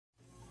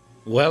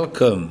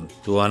Welcome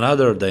to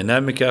another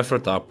dynamic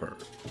effort upper.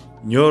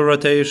 New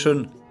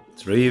rotation,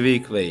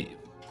 3-week wave.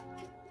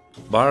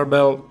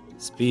 Barbell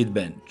speed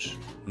bench,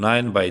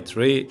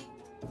 9x3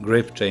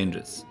 grip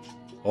changes.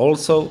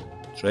 Also,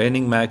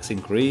 training max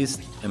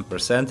increased and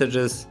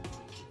percentages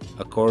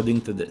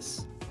according to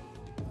this.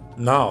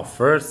 Now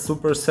first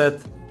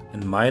superset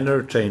and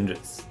minor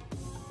changes.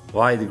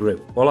 Wide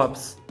grip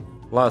pull-ups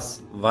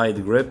plus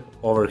wide grip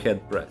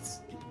overhead press.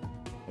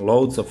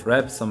 Loads of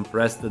reps on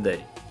press a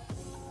day.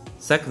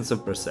 Second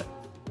superset,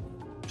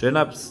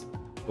 chin-ups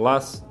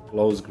plus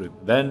close grip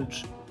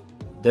bench,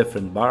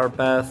 different bar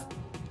path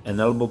and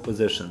elbow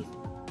positions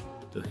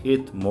to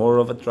hit more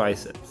of a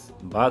triceps,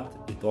 but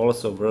it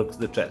also works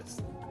the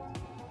chest.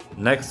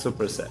 Next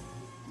superset,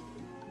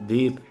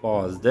 deep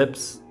pause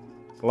dips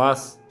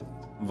plus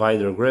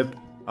wider grip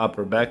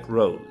upper back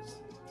rows.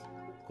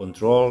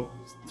 Control,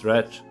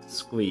 stretch,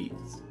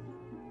 squeeze.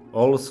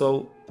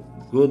 Also,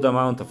 good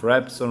amount of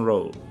reps on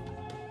row.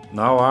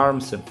 Now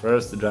arms in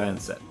first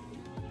giant set.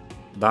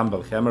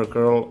 Dumbbell hammer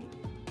curl,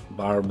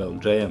 barbell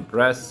JM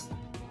press,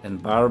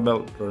 and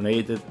barbell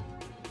pronated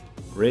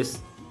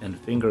wrist and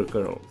finger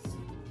curls.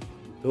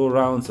 2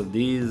 rounds of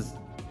these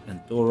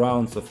and 2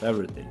 rounds of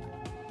everything.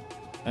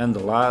 And the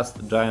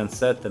last giant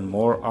set and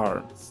more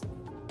arms.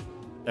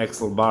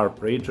 Axle bar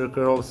preacher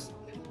curls,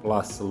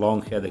 plus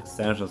long head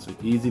extensions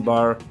with easy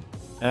bar,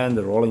 and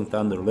the rolling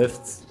thunder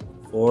lifts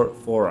for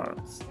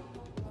forearms.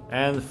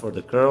 And for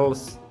the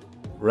curls,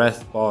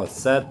 rest pause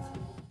set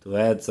to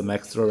add some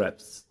extra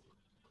reps.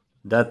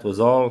 That was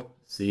all.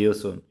 See you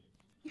soon.